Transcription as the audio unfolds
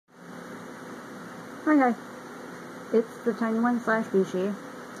Hi, it's the Tiny One / Bishie,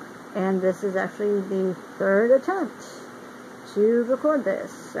 and this is actually the third attempt to record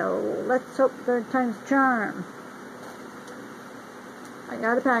this, so let's hope third time's a charm. I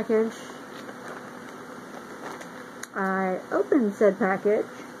got a package. I opened said package,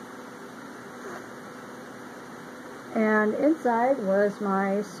 and inside was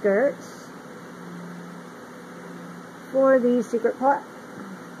my skirts for the secret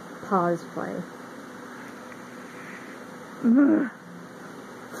cosplay.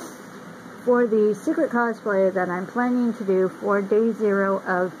 For the secret cosplay that I'm planning to do for day 0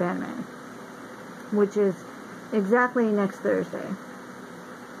 of Fanime, which is exactly next Thursday.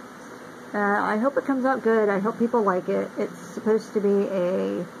 I hope it comes out good. I hope people like it. It's supposed to be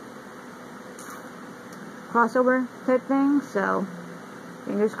a crossover type thing, so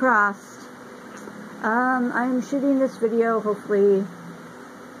fingers crossed. I'm shooting this video hopefully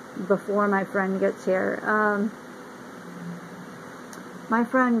before my friend gets here. My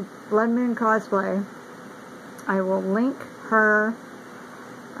friend Blood Moon Cosplay, I will link her.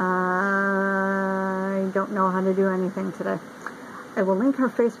 I don't know how to do anything today. I will link her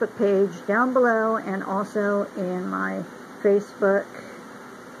Facebook page down below, and also in my Facebook,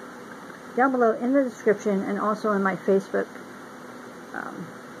 down below in the description, and also in my Facebook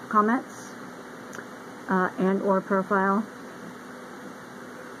comments and or profile.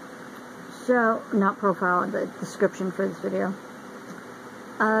 So, not profile, the description for this video.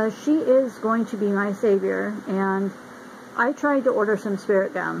 She is going to be my savior, and I tried to order some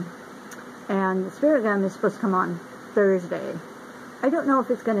spirit gum, and the spirit gum is supposed to come on Thursday. I don't know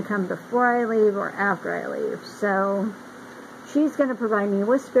if it's going to come before I leave or after I leave, so she's going to provide me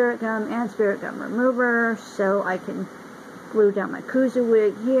with spirit gum and spirit gum remover so I can glue down my kuzu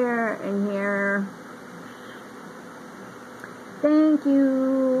wig here and here. Thank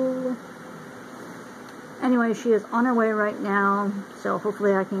you! Anyway, she is on her way right now, so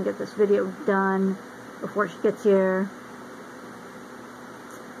hopefully I can get this video done before she gets here.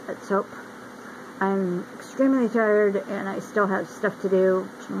 Let's hope. I'm extremely tired, and I still have stuff to do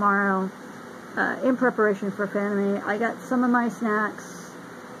tomorrow in preparation for Fanime. I got some of my snacks.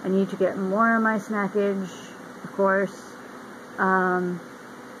 I need to get more of my snackage, of course.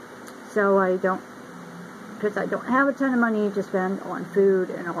 So I don't, because I don't have a ton of money to spend on food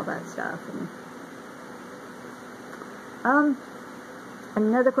and all that stuff. And,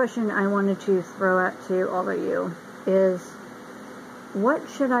 another question I wanted to throw out to all of you is, what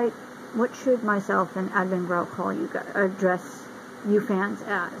should myself and Admin Grell call you guys, address you fans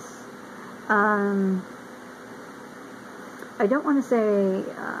as? I don't want to say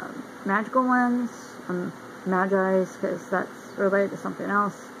magical ones, magi's, because that's related to something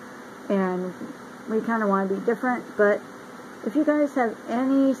else, and we kind of want to be different. But if you guys have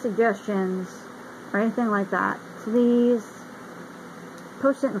any suggestions or anything like that, please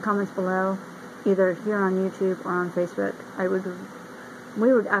post it in the comments below, either here on YouTube or on Facebook.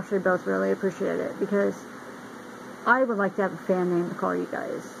 We would actually both really appreciate it, because I would like to have a fan name to call you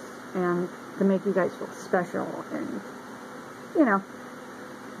guys, and to make you guys feel special, and, you know.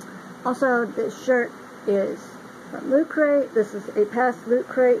 Also, this shirt is from Loot Crate. This is a past Loot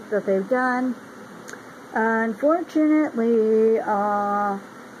Crate that they've done. Unfortunately,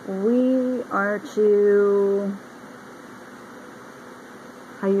 we are too,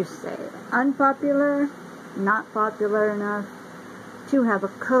 how you say it, unpopular, not popular enough to have a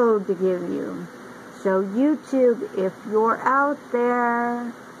code to give you. So YouTube, if you're out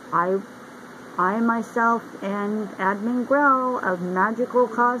there, I myself and Admin Grell of Magical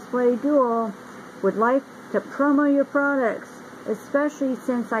Cosplay Duel would like to promo your products, especially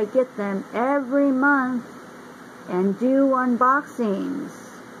since I get them every month and do unboxings.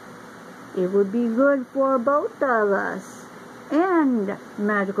 It would be good for both of us and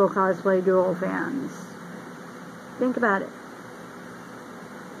Magical Cosplay Duel fans. Think about it.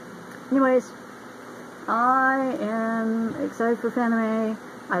 Anyways, I am excited for Fanime.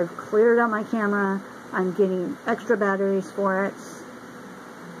 I've cleared out my camera. I'm getting extra batteries for it.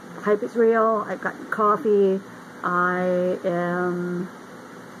 The hype is real. I've gotten coffee. I am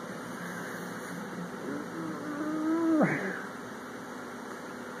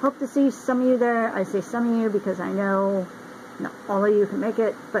hope to see some of you there. I say some of you because I know not all of you can make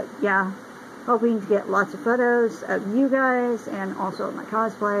it, but yeah, hoping to get lots of photos of you guys and also of my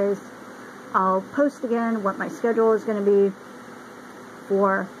cosplays. I'll post again what my schedule is going to be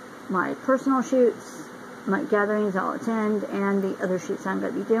for my personal shoots, my gatherings I'll attend, and the other shoots I'm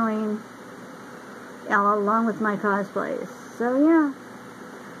going to be doing, along with my cosplays. So yeah,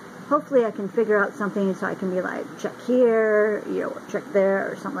 hopefully I can figure out something so I can be like, check here, you know, or check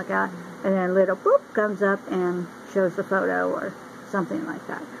there, or something like that. and then a little boop comes up and shows the photo or something like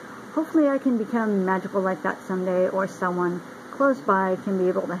that. Hopefully I can become magical like that someday, or someone close by can be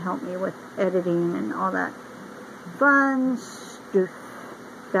able to help me with editing and all that fun stuff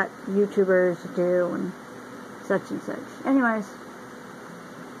that YouTubers do and such and such. Anyways,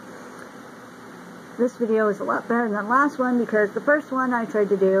 this video is a lot better than the last one, because the first one I tried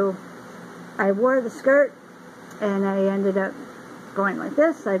to do, I wore the skirt and I ended up going like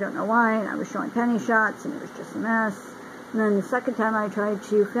this. I don't know why, and I was showing penny shots and it was just a mess. And then the second time I tried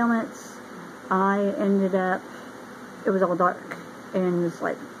to film it, I ended up, it was all dark and it was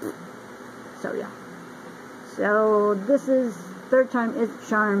like, so yeah. So this is third time is the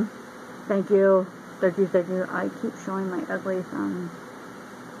charm. Thank you. Thank you, thank you. I keep showing my ugly thumb.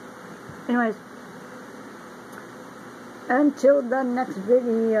 Anyways, until the next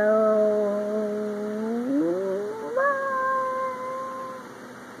video.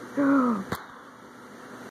 Bye.